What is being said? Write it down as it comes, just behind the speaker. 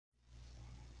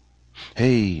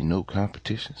Hey, no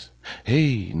competitions.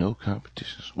 Hey, no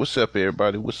competitions. What's up,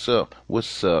 everybody? What's up?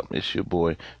 What's up? It's your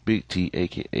boy, Big T,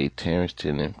 aka Terrence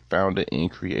Tennant, founder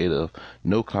and creator of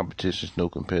No Competitions, No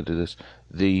Competitors,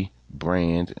 the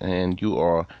brand. And you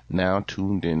are now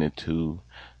tuned into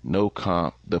No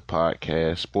Comp, the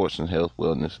podcast, sports and health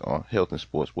wellness, or health and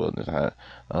sports wellness.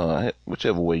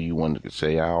 Whichever way you want to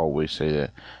say, I always say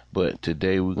that. But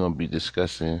today we're going to be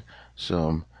discussing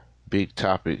some big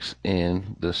topics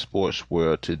in the sports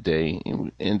world today.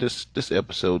 In this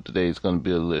episode today is going to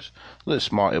be a little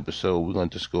small episode. We're going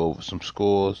to just go over some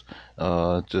scores,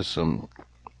 just some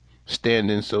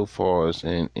standings so far as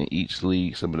in each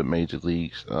league, some of the major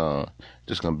leagues.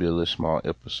 Just going to be a little small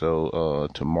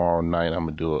episode. Tomorrow night I'm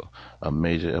going to do a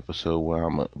major episode where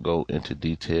I'm going to go into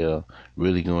detail,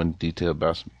 really go into detail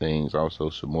about some things. Also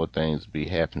some more things be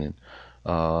happening,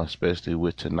 especially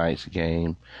with tonight's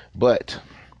game. But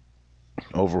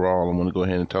overall, I want to go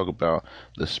ahead and talk about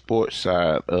the sports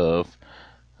side of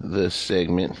this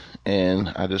segment. And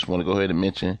I just want to go ahead and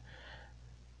mention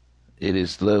it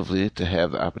is lovely to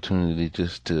have the opportunity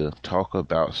just to talk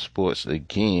about sports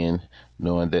again,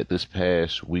 knowing that this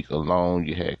past week alone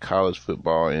you had college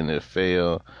football,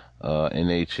 NFL,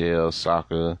 NHL,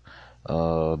 soccer,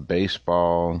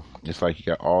 baseball. It's like you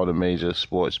got all the major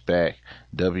sports back,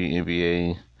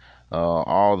 WNBA,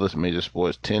 all the major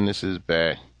sports. Tennis is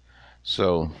back.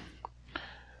 So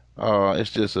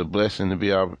it's just a blessing to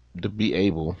be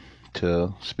able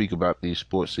to speak about these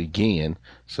sports again.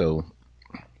 So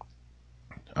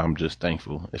I'm just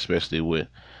thankful, especially with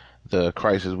the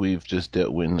crisis we've just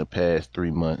dealt with in the past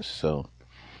 3 months. So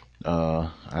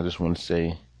I just want to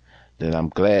say that I'm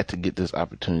glad to get this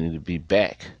opportunity to be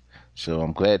back. So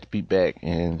I'm glad to be back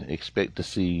and expect to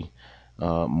see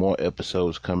more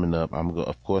episodes coming up.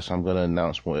 Of course, I'm gonna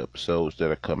announce more episodes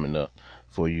that are coming up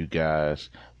for you guys.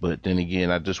 But then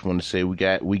again, I just want to say we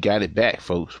got it back,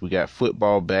 folks. We got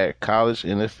football back, college,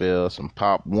 NFL, some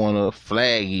Pop Warner,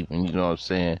 flag even. You know what I'm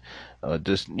saying?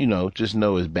 Just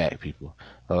know it's back, people.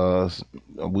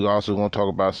 We also gonna talk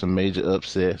about some major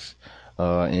upsets,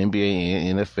 NBA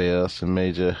and NFL, some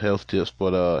major health tips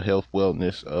for the health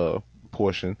wellness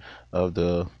portion of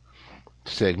the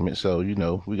segment. So,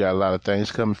 we got a lot of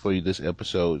things coming for you this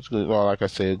episode. It's good, like I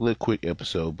said, a little quick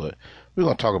episode, but we're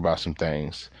going to talk about some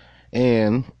things.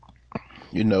 And,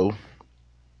 you know,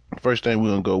 first thing we're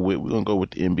going to go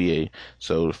with the NBA.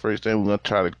 So the first thing we're going to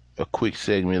try a quick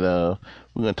segment of,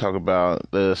 we're going to talk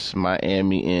about this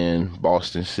Miami and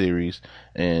Boston series,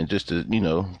 and just to,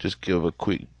 just give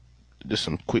just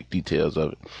some quick details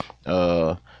of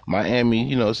it.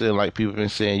 Miami, saying like people have been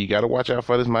saying, you got to watch out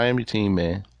for this Miami team,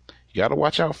 man. You got to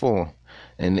watch out for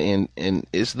them, and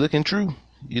it's looking true.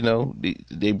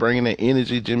 They bringing that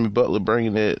energy. Jimmy Butler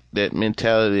bringing that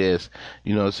mentality as,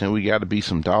 saying we got to be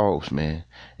some dogs, man,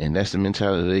 and that's the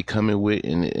mentality they coming with,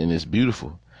 and it's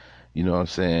beautiful. You know what I'm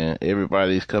saying?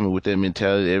 Everybody's coming with that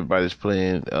mentality. Everybody's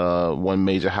playing. One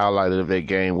major highlight of that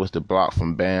game was the block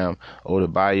from Bam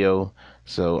Adebayo.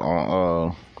 So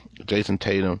on Jason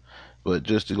Tatum. But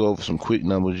just to go over some quick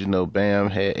numbers, Bam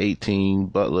had 18,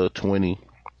 Butler 20,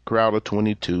 Crowder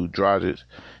 22, Dragic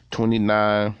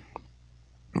 29,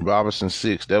 Robinson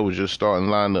 6. That was your starting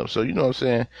lineup. So you know what I'm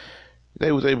saying?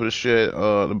 They was able to share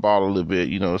the ball a little bit.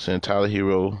 You know what I'm saying? Tyler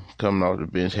Hero coming off the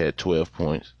bench had 12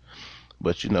 points.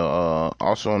 But,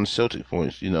 also on the Celtic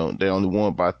points, they only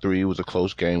won by 3. It was a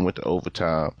close game, went to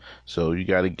overtime. So you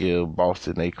got to give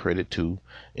Boston a credit too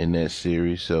in that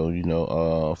series. So,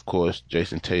 of course,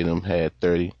 Jason Tatum had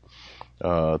 30.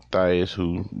 Thias,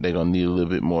 who they're going to need a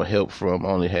little bit more help from,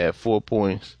 only had 4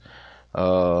 points.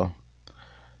 But,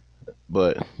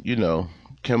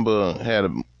 Kemba had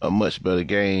a much better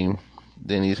game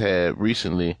than he's had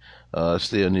recently.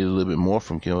 Still need a little bit more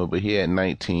from Kemba, but he had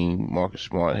 19. Marcus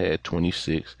Smart had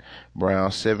 26.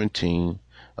 Brown 17.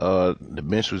 The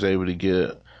bench was able to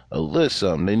get a little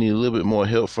something. They need a little bit more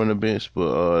help from the bench,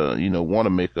 but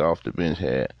Wanamaker off the bench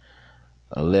had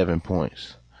 11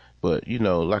 points. But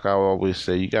like I always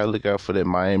say, you gotta look out for that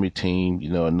Miami team.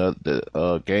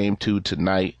 Another game 2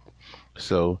 tonight,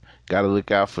 so gotta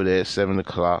look out for that 7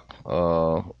 o'clock.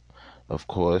 Of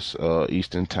course,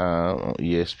 Eastern Time on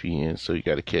ESPN. So you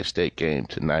got to catch that game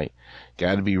tonight.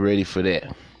 Got to be ready for that.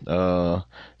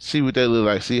 See what that look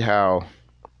like.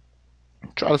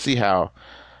 Try to see how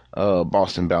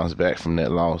Boston bounced back from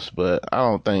that loss. But I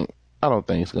don't think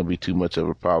it's gonna be too much of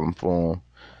a problem for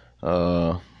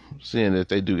them. Seeing that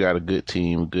they do got a good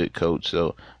team, a good coach.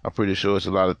 So I'm pretty sure it's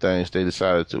a lot of things they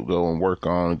decided to go and work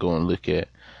on and go and look at,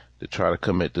 to try to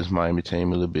come at this Miami team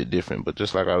a little bit different. But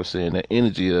just like I was saying, the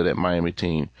energy of that Miami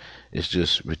team is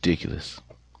just ridiculous.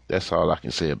 That's all I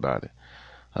can say about it.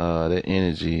 That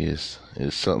energy is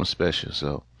something special.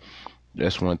 So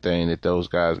that's one thing that those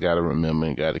guys got to remember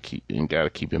and got to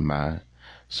keep in mind.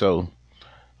 So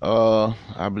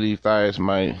I believe Thias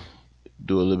might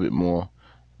do a little bit more.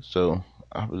 So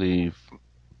I believe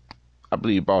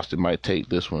Boston might take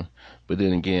this one. But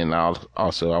then again, I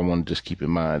want to just keep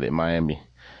in mind that Miami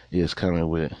is coming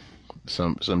with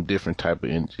some different type of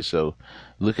energy. So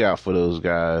look out for those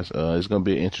guys. It's gonna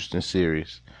be an interesting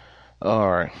series.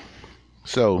 All right.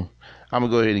 So I'm gonna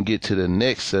go ahead and get to the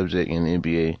next subject in the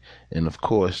NBA, and of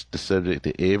course the subject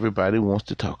that everybody wants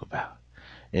to talk about,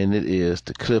 and it is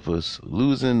the Clippers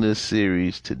losing this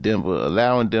series to Denver,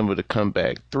 allowing Denver to come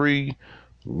back 3-1,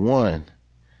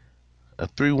 a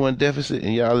 3-1 deficit,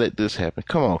 and y'all let this happen.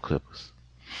 Come on, Clippers.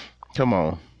 Come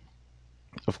on.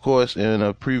 Of course, in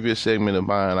a previous segment of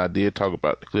mine, I did talk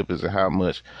about the Clippers and how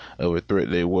much of a threat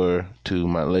they were to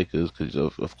my Lakers. Because,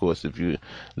 of course, if you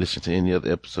listen to any other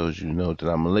episodes, you know that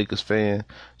I'm a Lakers fan.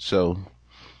 So,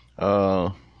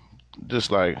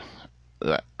 just like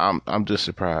I'm just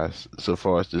surprised so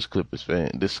far as this Clippers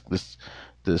fan, this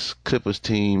Clippers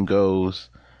team goes.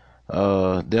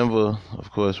 Denver,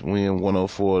 of course, win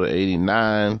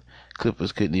 104-89.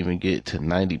 Clippers couldn't even get to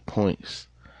 90 points.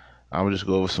 I'm going to just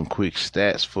go over some quick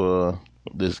stats for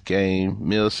this game.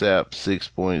 Millsap, 6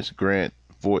 points. Grant,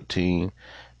 14.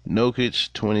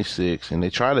 Nurkic, 26. And they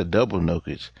tried to double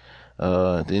Nurkic.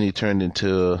 Then he turned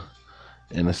into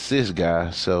an assist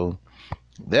guy. So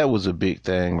that was a big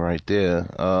thing right there.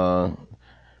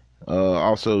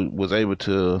 Also was able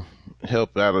to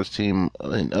help out his team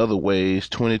in other ways.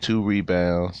 22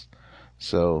 rebounds.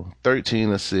 So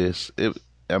 13 assists.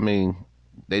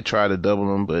 They tried to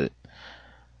double him, but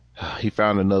he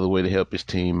found another way to help his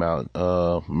team out.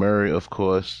 Murray, of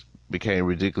course, became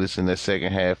ridiculous in that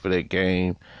second half of that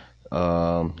game.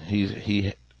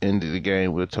 He ended the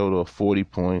game with a total of 40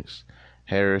 points.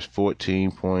 Harris,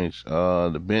 14 points.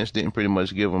 The bench didn't pretty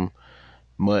much give him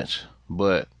much,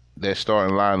 but that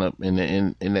starting lineup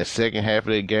in that second half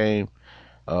of that game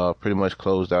pretty much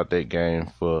closed out that game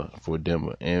for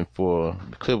Denver. And for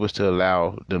the Clippers to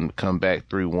allow them to come back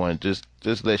 3-1 just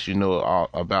lets you know all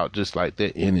about just like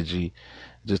their energy,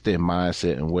 just their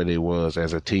mindset and where they was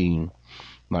as a team.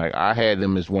 Like, I had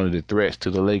them as one of the threats to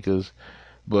the Lakers,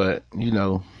 but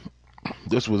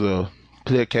this was a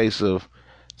clear case of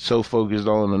so focused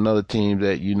on another team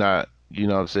that you're not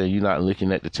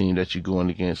looking at the team that you're going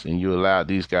against, and you allowed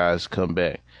these guys to come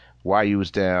back while you was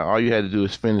down. All you had to do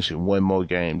is finish in one more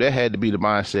game. That had to be the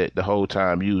mindset the whole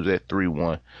time you was at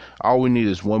 3-1. All we need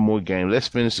is one more game. Let's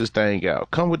finish this thing out.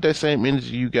 Come with that same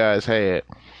energy you guys had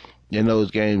in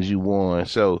those games you won.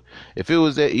 So if it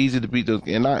was that easy to beat those,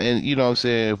 and you know what I'm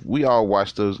saying, we all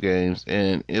watched those games,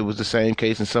 and it was the same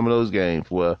case in some of those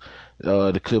games where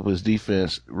the Clippers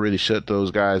defense really shut those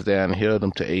guys down and held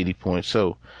them to 80 points.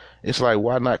 So it's like,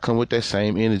 why not come with that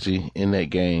same energy in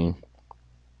that game?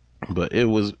 But it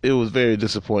was very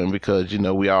disappointing because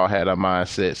we all had our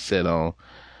mindset set on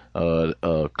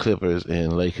Clippers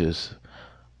and Lakers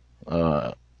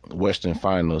Western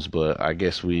Finals, but I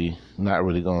guess we not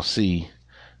really gonna see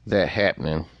that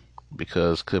happening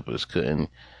because Clippers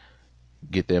couldn't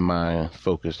get their mind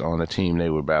focused on the team they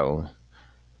were battling.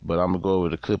 But I'm gonna go over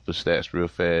the Clippers stats real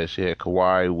fast. You had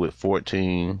Kawhi with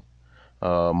 14,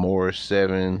 Morris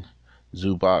 7,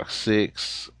 Zubac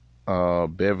 6.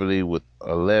 Beverly with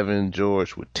 11,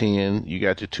 George with 10. You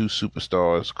got your two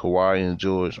superstars, Kawhi and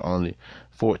George, only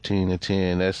 14 and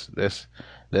 10.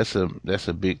 That's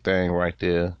a big thing right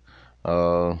there.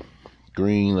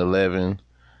 Green 11,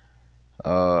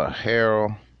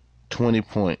 Harrell 20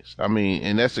 points.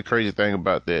 And that's the crazy thing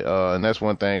about that. And that's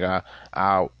one thing I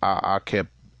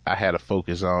had a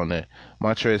focus on, that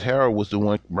Montrezl Harrell was the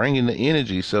one bringing the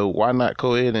energy. So why not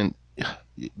go ahead and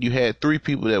you had three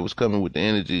people that was coming with the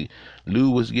energy. Lou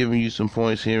was giving you some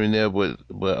points here and there, but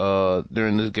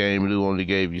during this game, Lou only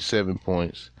gave you 7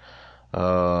 points,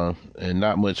 and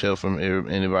not much help from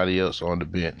anybody else on the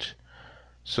bench.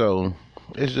 So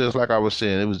it's just like I was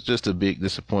saying, it was just a big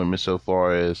disappointment so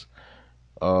far as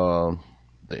the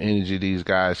energy these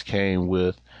guys came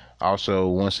with. Also,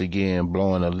 once again,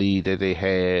 blowing a lead that they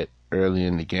had early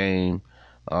in the game.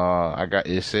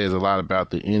 It says a lot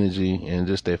about the energy and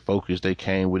just their focus they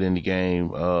came with in the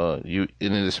game. And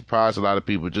it surprised a lot of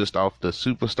people just off the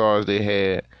superstars they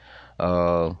had,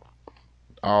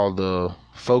 all the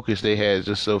focus they had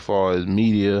just so far as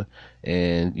media,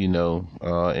 and and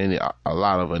a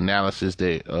lot of analysis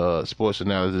that sports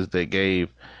analysis that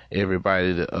gave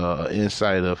everybody the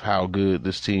insight of how good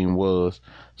this team was.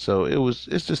 So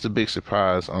it's just a big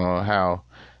surprise on how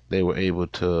they were able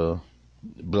to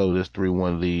blow this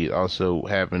 3-1 lead. Also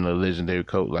having a legendary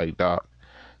coach like Doc.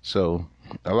 So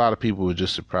a lot of people were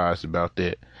just surprised about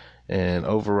that. And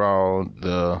overall,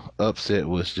 the upset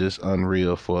was just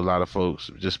unreal for a lot of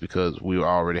folks, just because we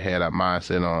already had our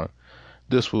mindset on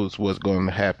this was what's going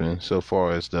to happen so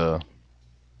far as the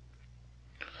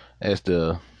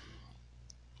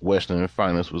Western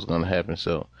Finals was going to happen.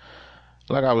 So,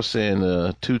 like I was saying,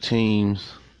 the two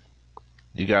teams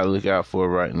you got to look out for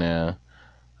right now,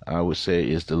 I would say,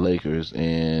 is the Lakers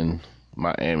and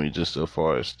Miami, just so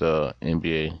far as the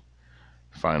NBA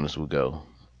Finals will go.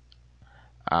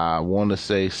 I want to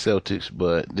say Celtics,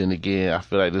 but then again, I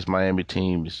feel like this Miami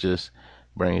team is just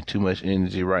bringing too much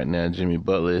energy right now. Jimmy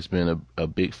Butler has been a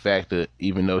big factor,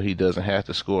 even though he doesn't have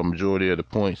to score a majority of the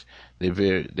points. They're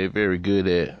very good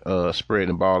at spreading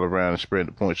the ball around and spreading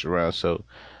the points around. So,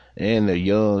 and they're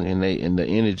young, and the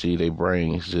energy they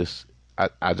bring is just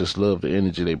I just love the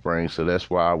energy they bring. So that's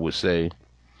why I would say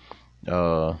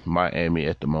Miami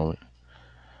at the moment.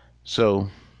 So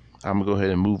I'm gonna go ahead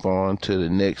and move on to the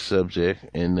next subject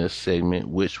in this segment,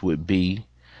 which would be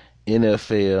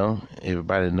NFL.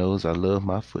 Everybody knows I love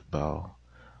my football.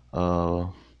 Uh,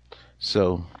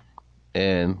 so,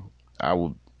 and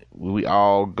we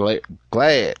all glad.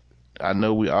 I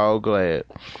know we all glad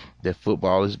that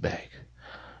football is back.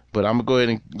 But I'm gonna go ahead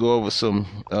and go over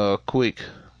some quick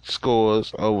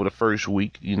scores over the first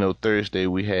week. You know, Thursday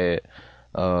we had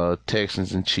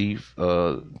Texans and Chiefs.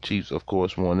 Chiefs, of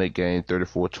course, won that game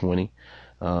 34-20.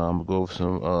 I'm gonna go over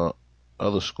some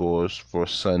other scores for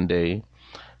Sunday.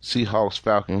 Seahawks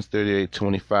Falcons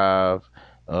 38-25.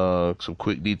 Some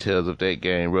quick details of that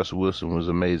game. Russell Wilson was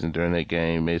amazing during that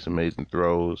game, made some amazing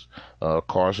throws.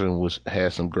 Carson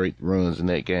had some great runs in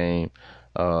that game.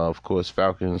 Of course,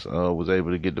 Falcons was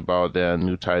able to get the ball down.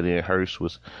 New tight end Hurst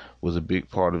was a big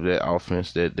part of that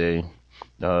offense that day.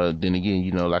 Then again,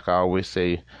 you know, like I always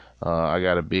say, I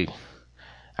got a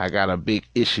big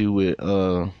issue with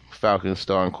Falcons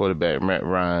starting quarterback Matt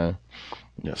Ryan.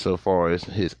 So far as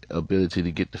his ability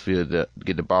to get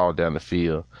the ball down the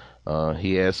field,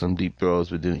 he had some deep throws,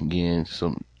 but then again,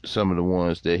 some of the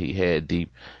ones that he had deep,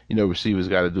 you know, receivers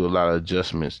got to do a lot of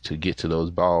adjustments to get to those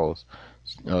balls.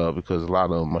 Because a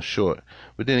lot of them are short.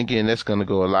 But then again, that's going to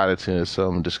go a lot into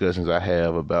some discussions I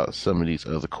have about some of these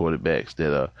other quarterbacks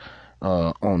that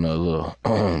are on the little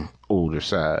older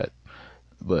side.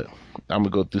 But I'm going to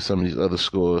go through some of these other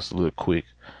scores a little quick.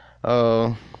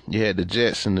 You had the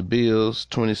Jets and the Bills,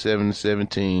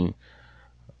 27-17.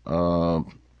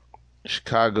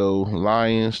 Chicago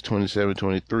Lions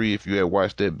 27-23. If you had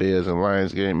watched that Bears and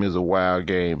Lions game, it was a wild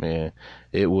game, man.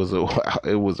 It was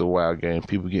a wild game.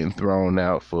 People getting thrown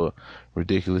out for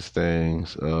ridiculous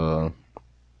things.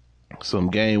 Some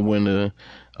game winner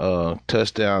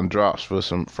touchdown drops from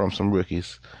some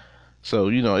rookies. So,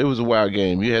 you know, it was a wild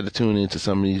game. You had to tune into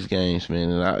some of these games, man.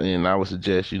 And I would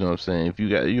suggest, you know what I'm saying, if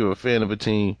you're a fan of a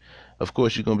team, of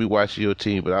course you're gonna be watching your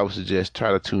team, but I would suggest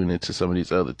try to tune into some of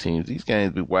these other teams. These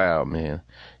games be wild, man.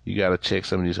 You gotta check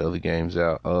some of these other games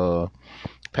out.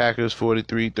 Packers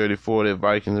 43-34. That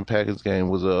Vikings and Packers game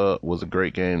was a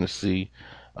great game to see.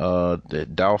 The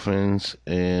Dolphins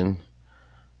and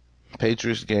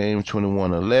Patriots game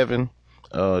 21-11.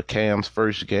 Cam's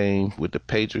first game with the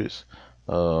Patriots.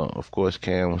 Of course,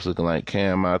 Cam was looking like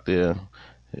Cam out there.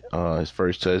 His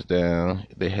first touchdown,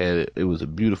 it was a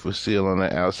beautiful seal on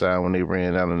the outside when they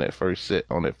ran out on that first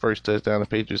touchdown the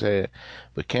Patriots had.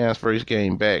 But Cam's first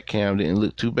game back, Cam didn't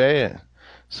look too bad.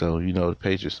 So, you know, the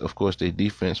Patriots, of course, their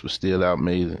defense was still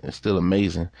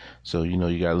amazing. So, you know,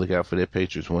 you got to look out for their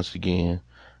Patriots once again.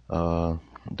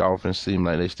 Dolphins seem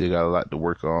like they still got a lot to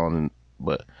work on,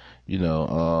 but, you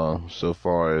know, so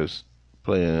far as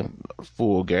playing a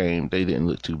full game, they didn't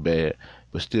look too bad.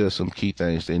 But still some key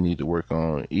things they need to work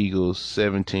on. Eagles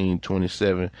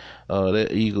 17-27.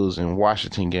 That Eagles and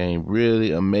Washington game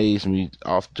really amazed me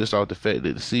off the fact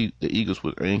that the Eagles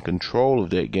were in control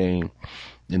of that game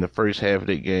in the first half of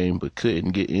that game, but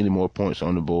couldn't get any more points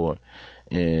on the board.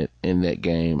 And in that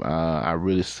game, I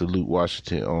really salute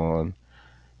Washington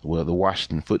the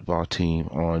Washington football team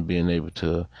on being able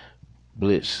to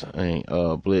blitz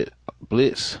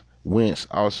Wentz.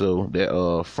 Also,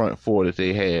 that front four that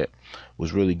they had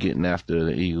was really getting after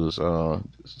the Eagles.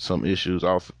 Some issues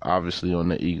obviously on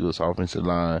the Eagles offensive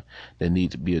line that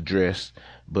need to be addressed,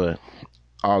 but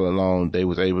all along they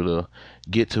was able to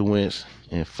get to Wentz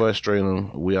and frustrate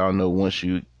him. We all know once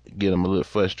you get him a little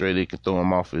frustrated, it can throw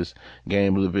him off his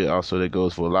game a little bit. Also, that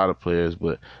goes for a lot of players,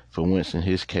 but for Wentz in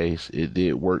his case, it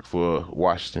did work for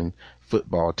Washington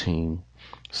football team.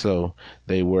 So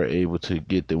they were able to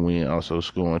get the win, also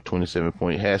scoring 27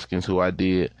 points. Haskins, who I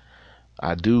did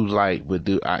I do like, but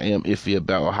I am iffy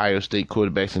about Ohio State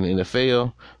quarterbacks in the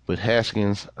NFL. But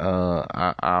Haskins,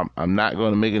 I'm not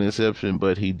going to make an exception,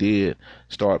 but he did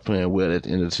start playing well at the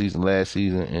end of the season last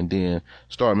season, and then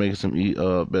start making some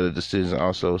better decisions.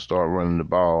 Also, start running the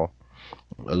ball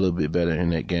a little bit better in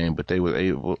that game. But they were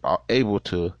able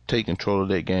to take control of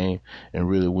that game and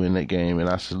really win that game. And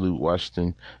I salute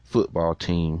Washington football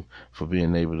team for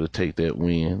being able to take that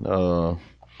win.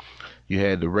 You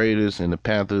had the Raiders and the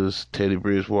Panthers. Teddy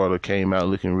Bridgewater came out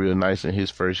looking real nice in his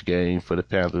first game for the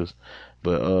Panthers.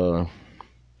 But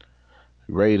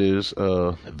Vegas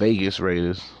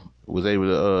Raiders, was able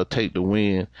to take the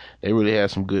win. They really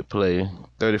had some good play.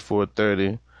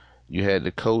 34-30. You had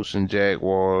the Colts and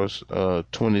Jaguars,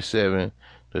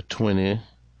 27-20.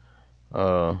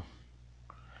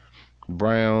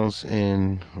 Browns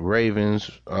and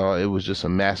Ravens, it was just a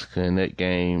massacre in that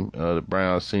game. The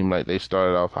Browns seemed like they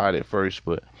started off hot at first,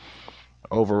 but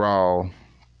overall,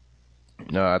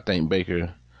 I think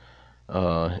Baker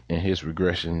and his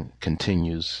regression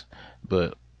continues.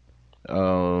 But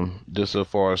just so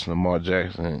far as Lamar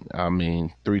Jackson, I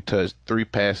mean, three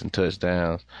passing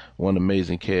touchdowns, one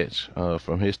amazing catch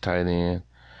from his tight end.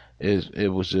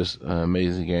 It was just an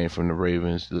amazing game from the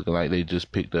Ravens, looking like they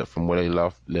just picked up from where they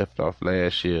left off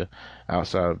last year,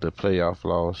 outside of the playoff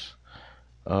loss.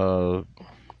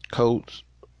 Colts,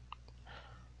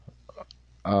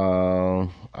 I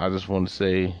just want to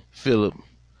say Phillip,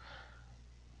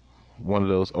 one of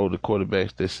those older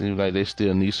quarterbacks that seems like they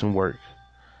still need some work.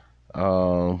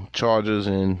 Chargers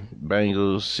and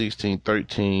Bengals,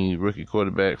 16-13. Rookie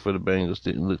quarterback for the Bengals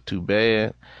didn't look too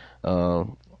bad.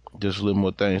 Just a little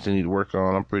more things they need to work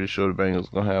on. I'm pretty sure the Bengals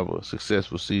are gonna have a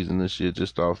successful season this year,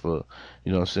 just off of,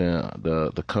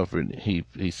 the comfort he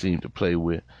seemed to play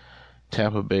with.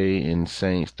 Tampa Bay and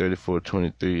Saints,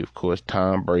 34-23. Of course,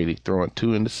 Tom Brady throwing 2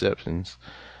 interceptions.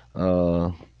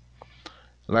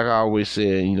 Like I always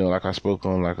said, like I spoke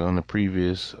on on the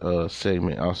previous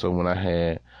segment, also when I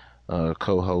had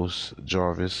co-host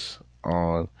Jarvis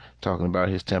on talking about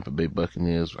his Tampa Bay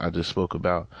Buccaneers. I just spoke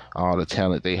about all the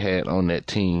talent they had on that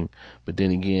team, but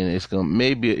then again, it's gonna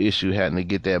maybe an issue having to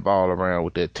get that ball around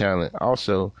with that talent.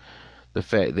 Also, the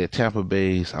fact that Tampa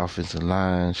Bay's offensive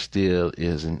line still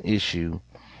is an issue.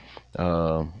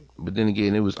 But then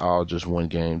again, it was all just one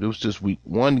game. It was just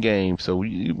one game, so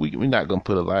we're not gonna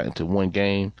put a lot into one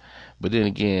game. But then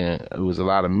again, it was a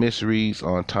lot of misreads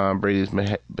on Tom Brady's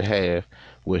behalf,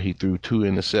 where he threw 2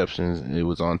 interceptions, and it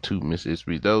was on 2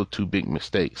 misreads. Those 2 big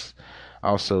mistakes.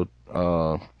 Also,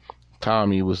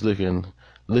 Tommy was looking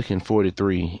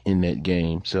 43 in that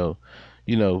game. So,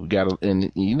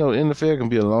 NFL can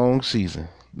be a long season.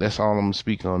 That's all I'm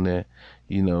speaking on that.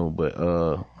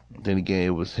 But then again,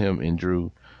 it was him and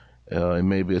Drew. It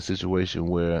may be a situation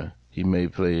where he may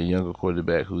play a younger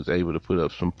quarterback who's able to put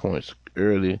up some points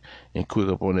early and quick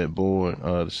up on that board.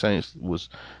 The Saints was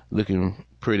looking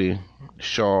pretty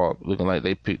sharp, looking like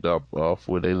they picked up off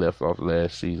where they left off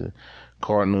last season.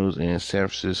 Cardinals and San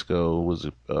Francisco was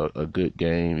a good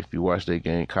game. If you watch that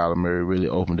game, Kyler Murray really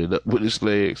opened it up with his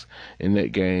legs in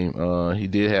that game. He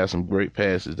did have some great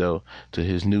passes, though, to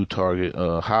his new target,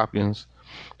 Hopkins.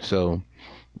 So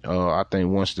I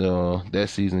think once that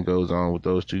season goes on with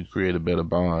those two, create a better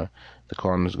bond, the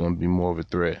Cardinals are going to be more of a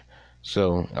threat.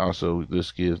 So also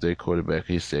this gives their quarterback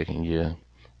his second year.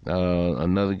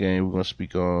 Another game we're going to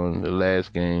speak on, the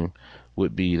last game,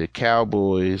 would be the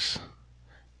Cowboys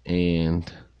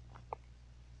and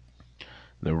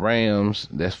the Rams.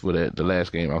 That's for the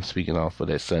last game I'm speaking on for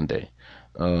that Sunday,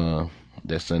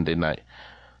 that Sunday night.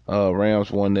 Rams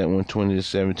won that one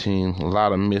 20-17. A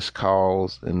lot of missed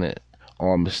calls in that,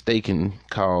 or mistaken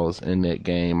calls in that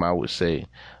game, I would say.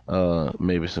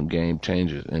 Maybe some game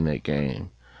changers in that game.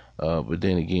 But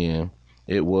then again,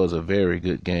 it was a very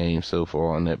good game so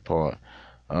far on that part.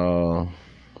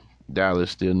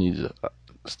 Dallas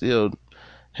still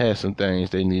has some things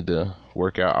they need to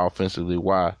work out offensively.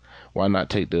 Why not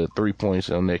take the 3 points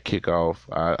on that kickoff?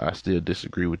 I still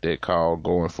disagree with that call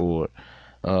going forward.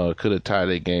 Could have tied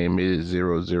that game. It is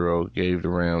 0-0. Gave the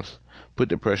Rams, put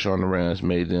the pressure on the Rams,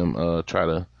 made them try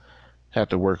to have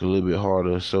to work a little bit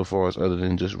harder so far as other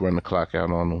than just run the clock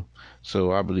out on them.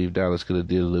 So I believe Dallas could have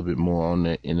did a little bit more on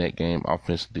that in that game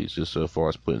offensively, just so far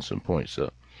as putting some points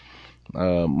up.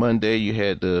 Monday you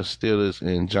had the Steelers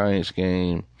and Giants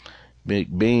game.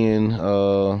 Big Ben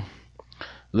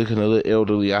looking a little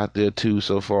elderly out there too,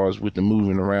 so far as with the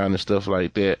moving around and stuff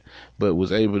like that, but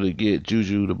was able to get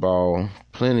Juju the ball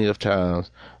plenty of times.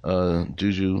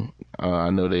 Juju, I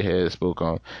know they had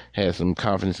some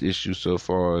confidence issues so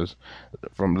far as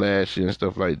from last year and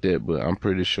stuff like that, but I'm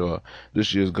pretty sure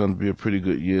this year is going to be a pretty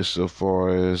good year so far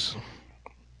as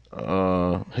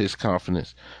his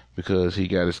confidence because he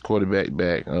got his quarterback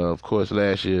back. Of course,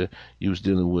 last year he was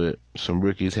dealing with some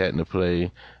rookies having to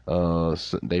play.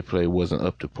 They play wasn't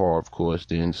up to par, of course.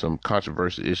 Then some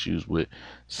controversial issues with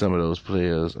some of those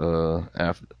players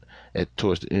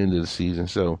towards the end of the season.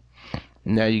 So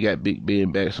now you got Big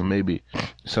Ben back, so maybe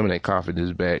some of that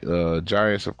confidence back.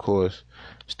 Giants, of course,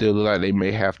 still look like they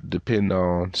may have to depend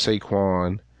on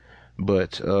Saquon,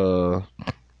 but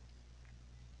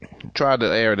tried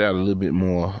to air it out a little bit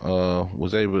more.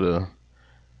 Was able to.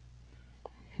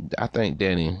 I think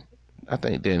Danny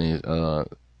is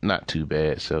not too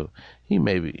bad. So he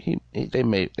may be they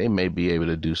may be able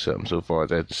to do something so far as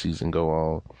the season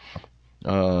go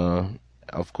on.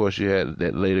 Of course, you had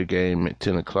that later game at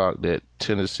 10 o'clock, that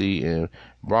Tennessee and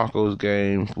Broncos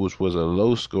game, which was a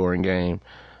low-scoring game.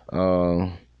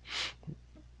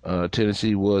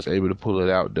 Tennessee was able to pull it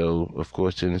out, though. Of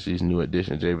course, Tennessee's new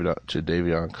addition to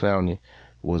Davion Clowney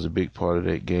was a big part of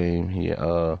that game. He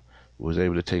was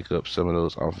able to take up some of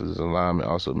those offensive alignment,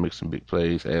 also make some big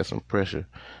plays, add some pressure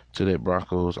to that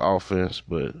Broncos offense.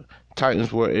 But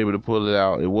Titans were able to pull it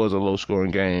out. It was a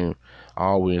low-scoring game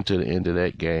all the way until the end of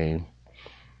that game.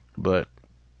 But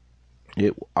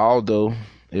although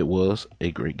it was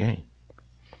a great game.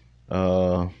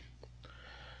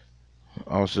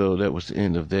 Also, that was the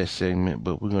end of that segment,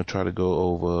 but we're going to try to go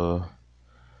over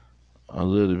a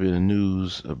little bit of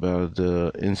news about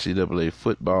the NCAA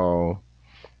football.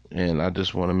 And I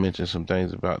just want to mention some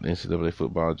things about the NCAA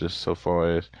football, just so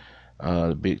far as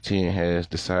the Big Ten has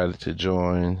decided to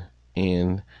join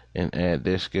in and add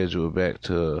their schedule back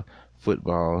to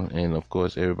football. And of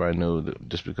course, everybody knows that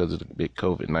just because of the big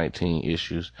COVID-19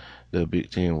 issues, the Big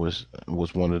Ten was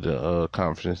one of the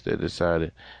conferences that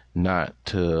decided not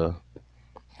to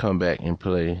come back and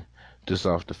play, just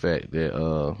off the fact that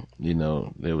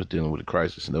they was dealing with a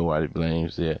crisis. Nobody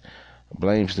blames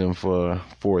them for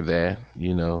that.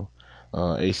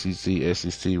 ACC,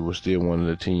 SEC were still one of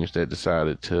the teams that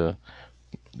decided to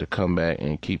come back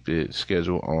and keep the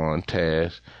schedule on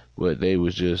task. But they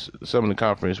was just some of the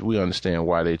conference. We understand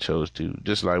why they chose to.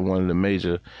 Just like one of the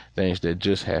major things that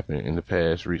just happened in the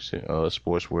past recent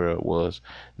sports world was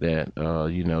that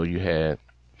you had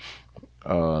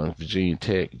Virginia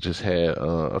Tech just had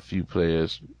a few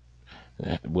players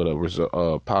with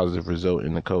a positive result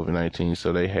in the COVID-19,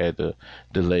 so they had to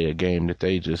delay a game that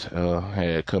they just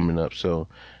had coming up. So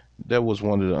that was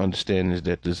one of the understandings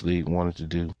that this league wanted to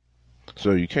do.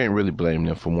 So you can't really blame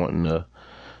them for wanting to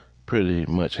pretty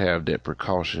much have that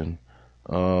precaution.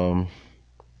 But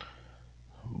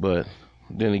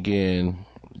then again,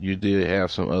 you did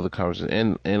have some other conferences,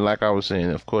 and like I was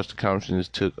saying, of course, the conferences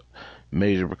took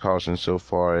major precautions so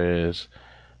far as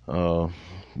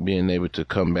being able to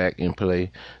come back and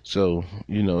play. So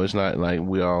it's not like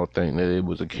we all think that it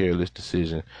was a careless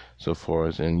decision so far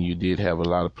as, and you did have a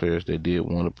lot of players that did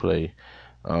want to play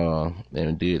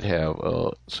and did have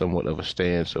somewhat of a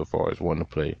stand so far as wanting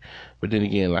to play. But then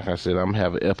again, like I said, I'm gonna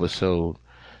have an episode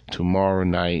tomorrow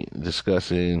night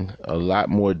discussing a lot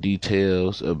more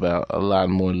details about a lot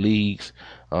more leagues,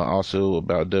 also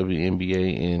about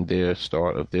WNBA and their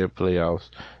start of their playoffs.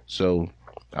 So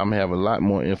I'm gonna have a lot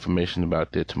more information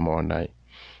about that tomorrow night.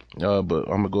 But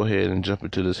I'm gonna go ahead and jump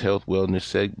into this health wellness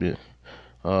segment,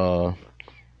 a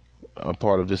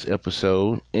part of this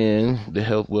episode. And the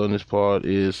health wellness part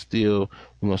is we're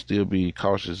gonna still be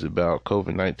cautious about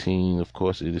COVID-19. Of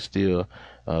course, it is still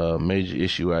a major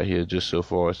issue out here, just so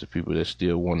far as the people that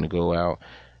still want to go out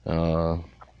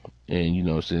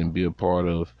and be a part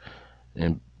of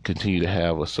and continue to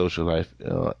have a social life,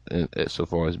 so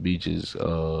far as beaches,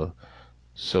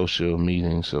 social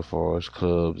meetings, so far as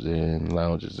clubs and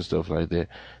lounges and stuff like that.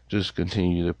 Just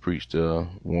continue to preach the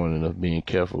warning of being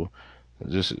careful.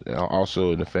 Just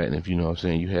also in the fact that, if you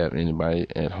have anybody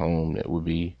at home that would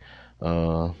be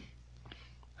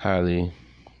highly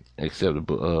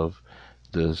acceptable of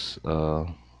this, I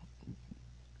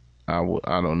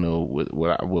don't know what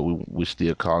we're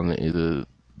still calling it, either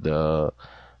the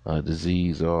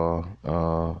disease or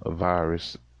a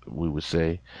virus, we would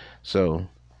say. So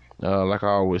like I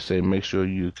always say, make sure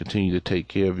you continue to take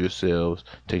care of yourselves,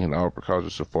 taking all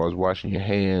precautions so far as washing your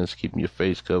hands, keeping your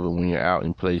face covered when you're out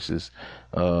in places,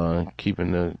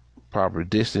 keeping the proper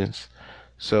distance.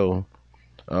 So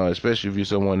especially if you're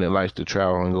someone that likes to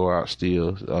travel and go out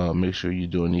still, make sure you're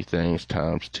doing these things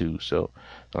times two. So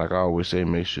like I always say,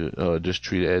 make sure just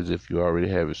treat it as if you already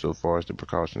have it so far as the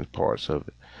precautions parts of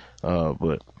it.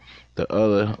 But the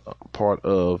other part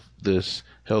of this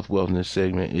health wellness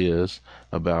segment is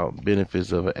about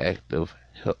benefits of an active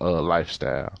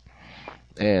lifestyle.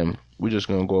 And we're just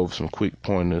going to go over some quick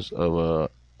pointers of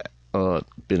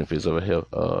benefits of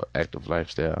active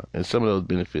lifestyle, and some of those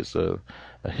benefits are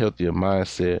a healthier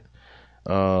mindset.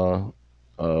 Uh,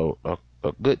 a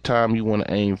good time you want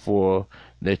to aim for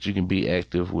that you can be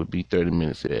active would be 30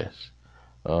 minutes or less.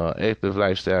 Active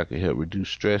lifestyle can help reduce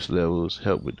stress levels,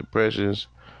 help with depressions.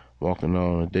 Walking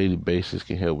on a daily basis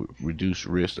can help reduce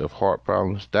risk of heart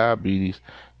problems, diabetes,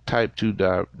 type 2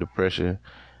 depression,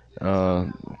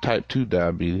 type 2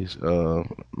 diabetes,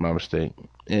 my mistake,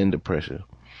 and depression.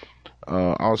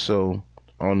 Also,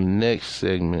 on the next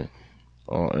segment,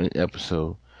 or an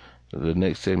episode, the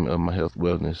next segment of my health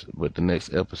wellness, but the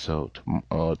next episode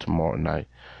tomorrow night,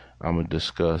 I'm gonna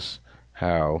discuss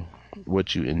how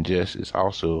what you ingest is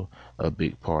also a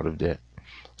big part of that.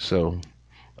 So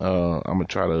I'm gonna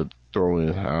try to throw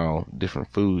in how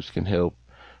different foods can help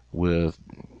with,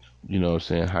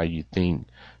 how you think,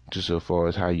 just so far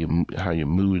as how your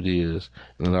mood is.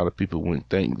 And a lot of people wouldn't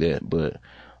think that, but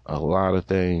a lot of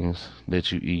things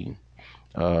that you eat,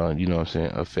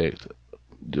 affect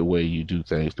the way you do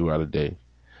things throughout the day.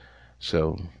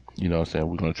 So, we're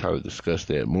going to try to discuss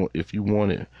that more. If you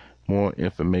wanted more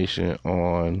information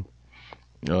on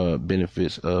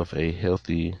benefits of a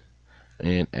healthy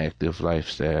and active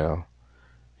lifestyle,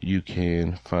 you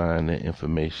can find the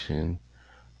information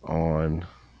on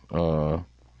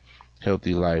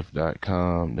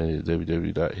healthylife.com. That is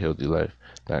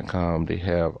www.healthylife.com. They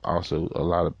have also a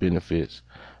lot of benefits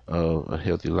of a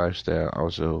healthy lifestyle.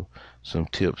 Also, some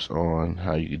tips on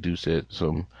how you can do that.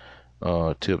 Some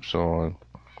tips on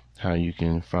how you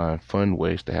can find fun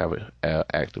ways to have an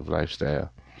active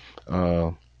lifestyle.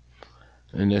 And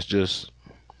that's just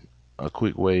a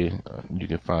quick way you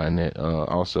can find that.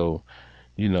 Also,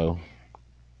 a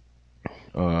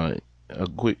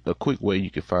quick way you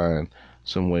can find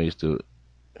some ways to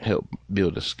help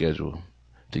build a schedule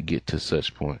to get to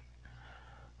such point.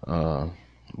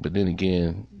 But then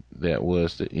again, that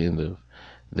was the end of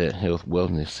that health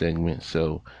wellness segment.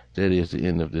 So that is the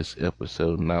end of this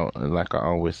episode. Now, like I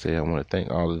always say, I want to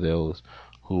thank all of those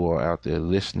who are out there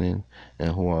listening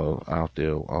and who are out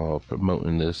there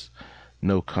promoting this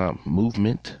no comp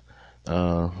movement.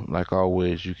 Like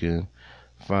always, you can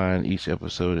find each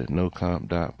episode at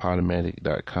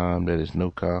nocomp.podomatic.com. That is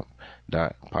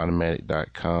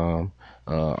nocomp.podomatic.com.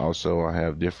 Also, I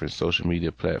have different social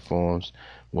media platforms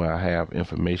where I have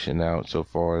information out so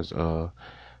far as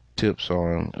tips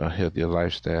on a healthier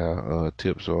lifestyle,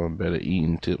 tips on better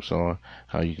eating, tips on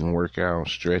how you can work out,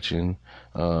 stretching,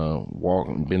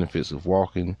 walking, benefits of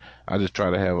walking. I just try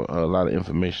to have a lot of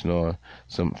information on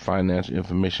some financial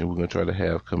information we're going to try to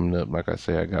have coming up. Like I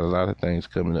say, I got a lot of things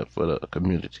coming up for the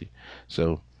community.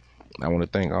 So I want to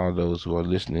thank all those who are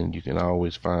listening. You can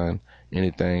always find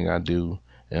anything I do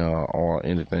or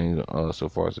anything so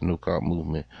far as the No Comp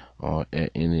movement at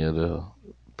any of the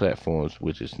platforms,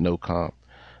 which is No Comp.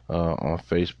 On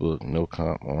Facebook, No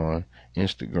Comp on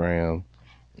Instagram.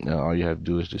 All you have to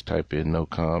do is just type in No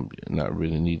Comp. Not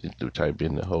really needed to type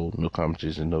in the whole No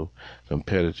Competition, No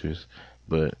Competitors.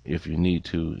 But if you need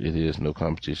to, it is No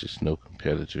Competitions, No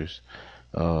Competitors.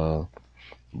 But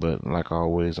like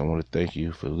always, I want to thank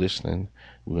you for listening.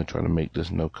 We're going to try to make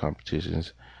this No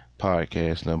Competitions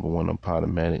podcast #1 on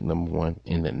Podomatic, #1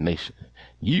 in the nation.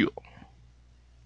 Yeah.